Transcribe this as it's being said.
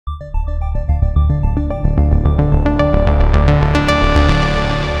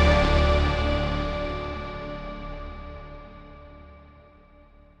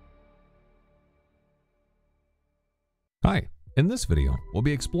Hi, in this video, we'll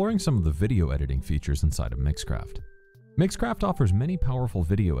be exploring some of the video editing features inside of Mixcraft. Mixcraft offers many powerful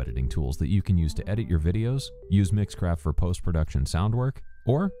video editing tools that you can use to edit your videos, use Mixcraft for post-production sound work,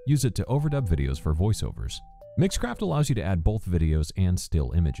 or use it to overdub videos for voiceovers. Mixcraft allows you to add both videos and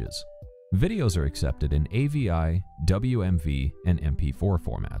still images. Videos are accepted in AVI, WMV, and MP4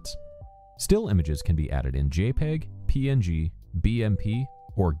 formats. Still images can be added in JPEG, PNG, BMP,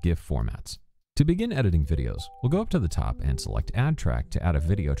 or GIF formats. To begin editing videos, we'll go up to the top and select Add Track to add a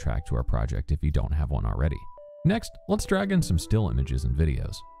video track to our project if you don't have one already. Next, let's drag in some still images and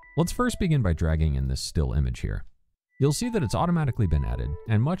videos. Let's first begin by dragging in this still image here. You'll see that it's automatically been added,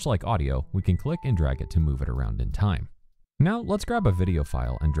 and much like audio, we can click and drag it to move it around in time. Now let's grab a video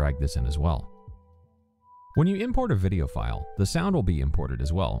file and drag this in as well. When you import a video file, the sound will be imported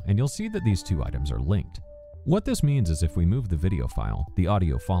as well, and you'll see that these two items are linked. What this means is if we move the video file, the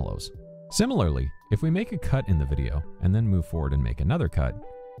audio follows. Similarly, if we make a cut in the video and then move forward and make another cut,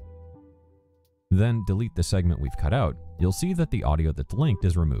 then delete the segment we've cut out, you'll see that the audio that's linked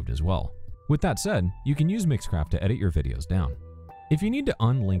is removed as well. With that said, you can use Mixcraft to edit your videos down. If you need to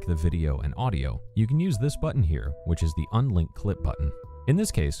unlink the video and audio, you can use this button here, which is the Unlink Clip button. In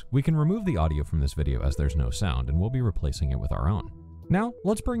this case, we can remove the audio from this video as there's no sound, and we'll be replacing it with our own. Now,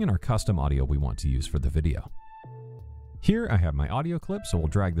 let's bring in our custom audio we want to use for the video. Here I have my audio clip, so we'll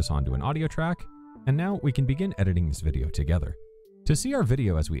drag this onto an audio track, and now we can begin editing this video together. To see our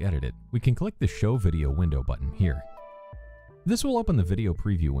video as we edit it, we can click the Show Video Window button here. This will open the video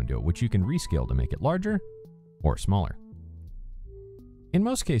preview window, which you can rescale to make it larger or smaller. In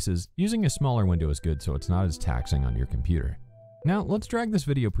most cases, using a smaller window is good so it's not as taxing on your computer. Now let's drag this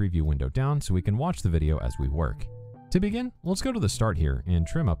video preview window down so we can watch the video as we work. To begin, let's go to the start here and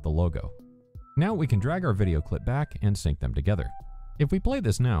trim up the logo. Now we can drag our video clip back and sync them together. If we play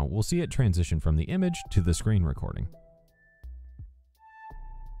this now, we'll see it transition from the image to the screen recording.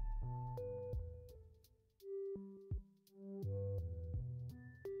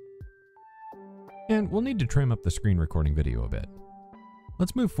 And we'll need to trim up the screen recording video a bit.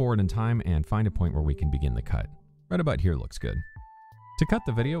 Let's move forward in time and find a point where we can begin the cut. Right about here looks good. To cut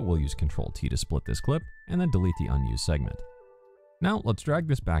the video, we'll use Ctrl-T to split this clip and then delete the unused segment. Now let's drag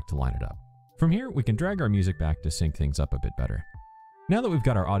this back to line it up. From here, we can drag our music back to sync things up a bit better. Now that we've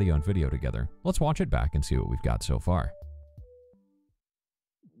got our audio and video together, let's watch it back and see what we've got so far.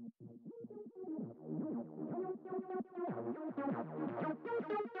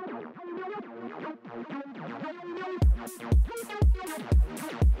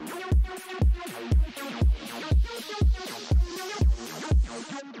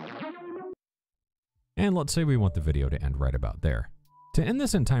 And let's say we want the video to end right about there. To end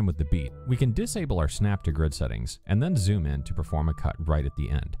this in time with the beat, we can disable our snap to grid settings and then zoom in to perform a cut right at the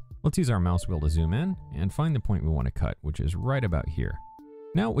end. Let's use our mouse wheel to zoom in and find the point we want to cut, which is right about here.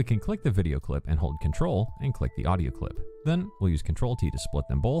 Now we can click the video clip and hold Ctrl and click the audio clip. Then we'll use Ctrl-T to split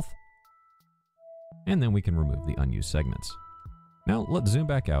them both, and then we can remove the unused segments. Now let's zoom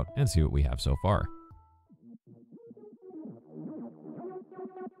back out and see what we have so far.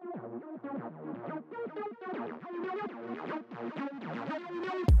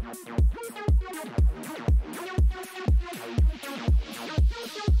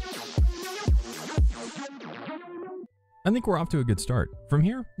 I think we're off to a good start. From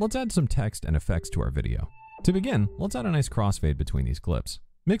here, let's add some text and effects to our video. To begin, let's add a nice crossfade between these clips.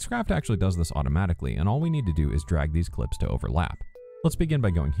 Mixcraft actually does this automatically, and all we need to do is drag these clips to overlap. Let's begin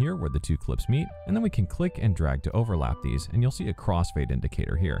by going here where the two clips meet, and then we can click and drag to overlap these, and you'll see a crossfade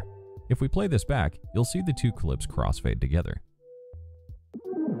indicator here. If we play this back, you'll see the two clips crossfade together.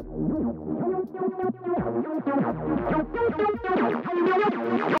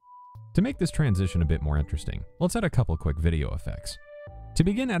 To make this transition a bit more interesting, let's add a couple quick video effects. To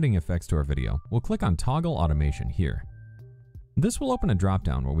begin adding effects to our video, we'll click on Toggle Automation here. This will open a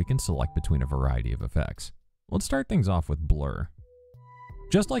drop-down where we can select between a variety of effects. Let's start things off with Blur.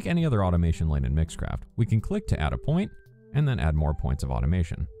 Just like any other automation lane in Mixcraft, we can click to add a point, and then add more points of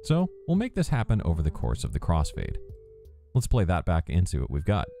automation. So we'll make this happen over the course of the crossfade. Let's play that back and see what we've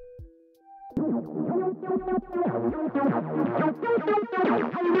got.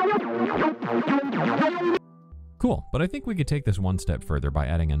 Cool, but I think we could take this one step further by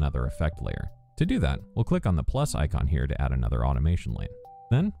adding another effect layer. To do that, we'll click on the plus icon here to add another automation lane.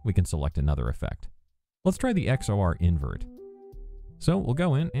 Then we can select another effect. Let's try the XOR invert. So we'll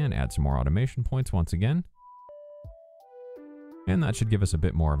go in and add some more automation points once again. And that should give us a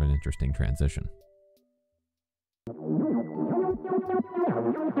bit more of an interesting transition.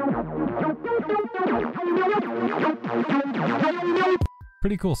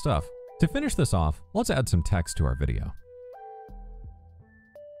 Pretty cool stuff. To finish this off, let's add some text to our video.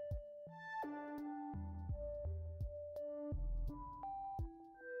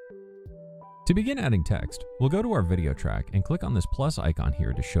 To begin adding text, we'll go to our video track and click on this plus icon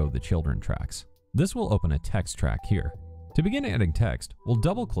here to show the children tracks. This will open a text track here. To begin adding text, we'll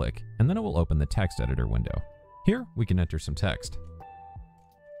double click and then it will open the text editor window. Here we can enter some text.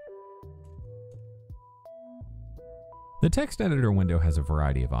 The text editor window has a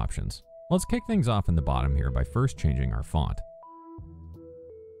variety of options. Let's kick things off in the bottom here by first changing our font.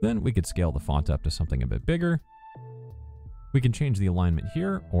 Then we could scale the font up to something a bit bigger. We can change the alignment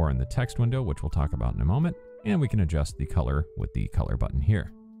here or in the text window, which we'll talk about in a moment, and we can adjust the color with the color button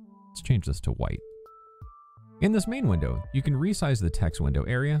here. Let's change this to white. In this main window, you can resize the text window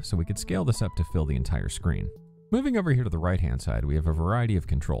area, so we could scale this up to fill the entire screen. Moving over here to the right-hand side, we have a variety of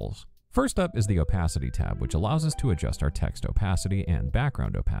controls. First up is the opacity tab, which allows us to adjust our text opacity and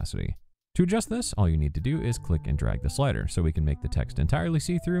background opacity. To adjust this, all you need to do is click and drag the slider so we can make the text entirely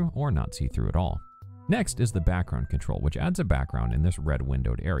see-through or not see-through at all. Next is the background control, which adds a background in this red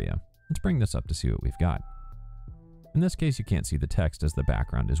windowed area. Let's bring this up to see what we've got. In this case, you can't see the text as the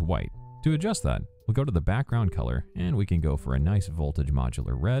background is white. To adjust that, we'll go to the background color and we can go for a nice voltage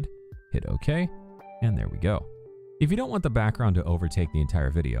modular red, hit OK, and there we go. If you don't want the background to overtake the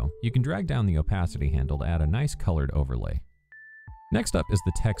entire video, you can drag down the opacity handle to add a nice colored overlay. Next up is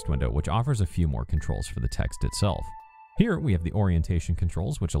the text window, which offers a few more controls for the text itself. Here we have the orientation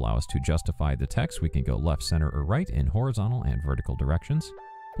controls, which allow us to justify the text. We can go left, center, or right in horizontal and vertical directions.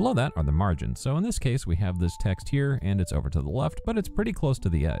 Below that are the margins. So in this case, we have this text here and it's over to the left, but it's pretty close to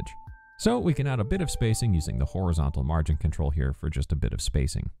the edge. So we can add a bit of spacing using the horizontal margin control here for just a bit of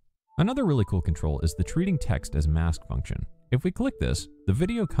spacing. Another really cool control is the treating text as mask function. If we click this, the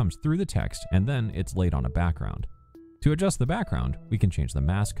video comes through the text and then it's laid on a background. To adjust the background, we can change the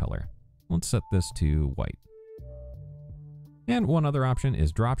mask color. Let's set this to white. And one other option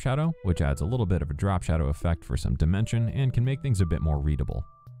is drop shadow, which adds a little bit of a drop shadow effect for some dimension and can make things a bit more readable.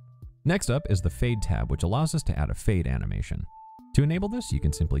 Next up is the fade tab, which allows us to add a fade animation. To enable this, you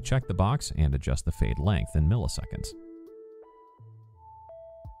can simply check the box and adjust the fade length in milliseconds.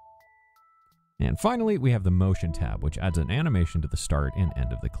 And finally, we have the motion tab, which adds an animation to the start and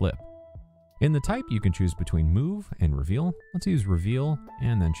end of the clip. In the type, you can choose between move and reveal. Let's use reveal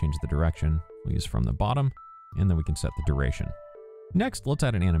and then change the direction. We'll use from the bottom, and then we can set the duration. Next, let's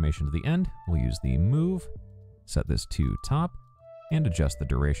add an animation to the end. We'll use the move, set this to top, and adjust the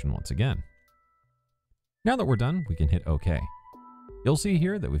duration once again. Now that we're done, we can hit OK. You'll see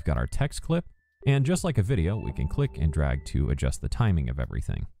here that we've got our text clip, and just like a video, we can click and drag to adjust the timing of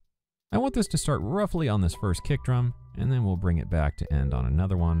everything. I want this to start roughly on this first kick drum, and then we'll bring it back to end on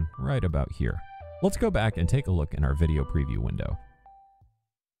another one right about here. Let's go back and take a look in our video preview window.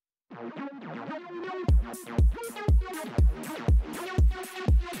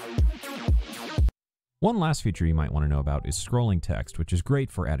 One last feature you might want to know about is scrolling text, which is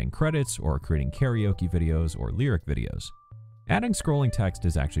great for adding credits or creating karaoke videos or lyric videos. Adding scrolling text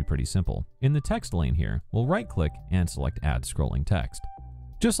is actually pretty simple. In the text lane here, we'll right-click and select Add Scrolling Text.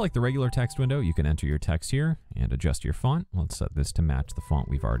 Just like the regular text window, you can enter your text here and adjust your font. Let's set this to match the font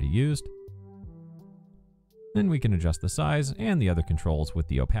we've already used. Then we can adjust the size and the other controls with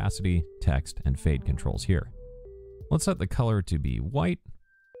the opacity, text, and fade controls here. Let's set the color to be white,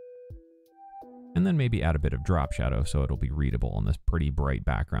 and then maybe add a bit of drop shadow so it'll be readable on this pretty bright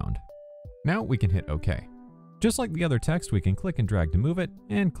background. Now we can hit OK. Just like the other text, we can click and drag to move it,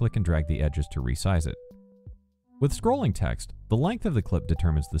 and click and drag the edges to resize it. With scrolling text, the length of the clip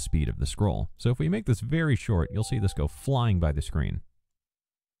determines the speed of the scroll. So if we make this very short, you'll see this go flying by the screen.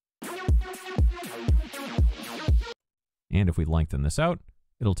 And if we lengthen this out,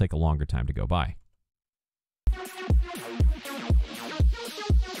 it'll take a longer time to go by.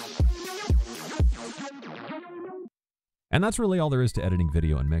 And that's really all there is to editing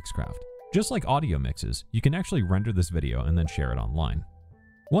video in Mixcraft. Just like audio mixes, you can actually render this video and then share it online.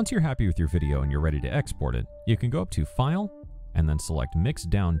 Once you're happy with your video and you're ready to export it, you can go up to File, and then select Mix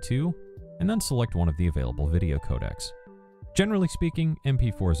Down to, and then select one of the available video codecs. Generally speaking,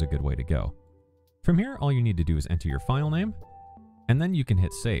 MP4 is a good way to go. From here, all you need to do is enter your file name, and then you can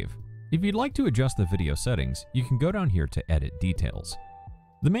hit Save. If you'd like to adjust the video settings, you can go down here to Edit Details.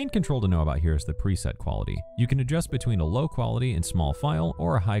 The main control to know about here is the preset quality. You can adjust between a low quality and small file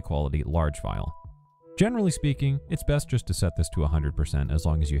or a high quality large file. Generally speaking, it's best just to set this to 100% as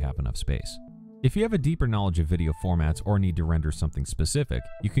long as you have enough space. If you have a deeper knowledge of video formats or need to render something specific,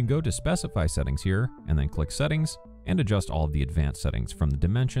 you can go to Specify Settings here and then click Settings and adjust all of the advanced settings from the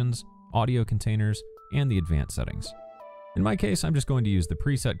dimensions, audio containers, and the advanced settings. In my case, I'm just going to use the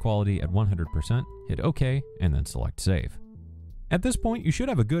preset quality at 100%, hit OK, and then select Save. At this point, you should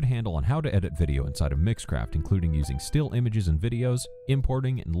have a good handle on how to edit video inside of Mixcraft, including using still images and videos,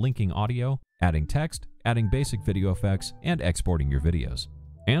 importing and linking audio, adding text, adding basic video effects, and exporting your videos.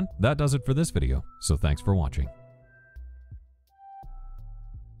 And that does it for this video, so thanks for watching.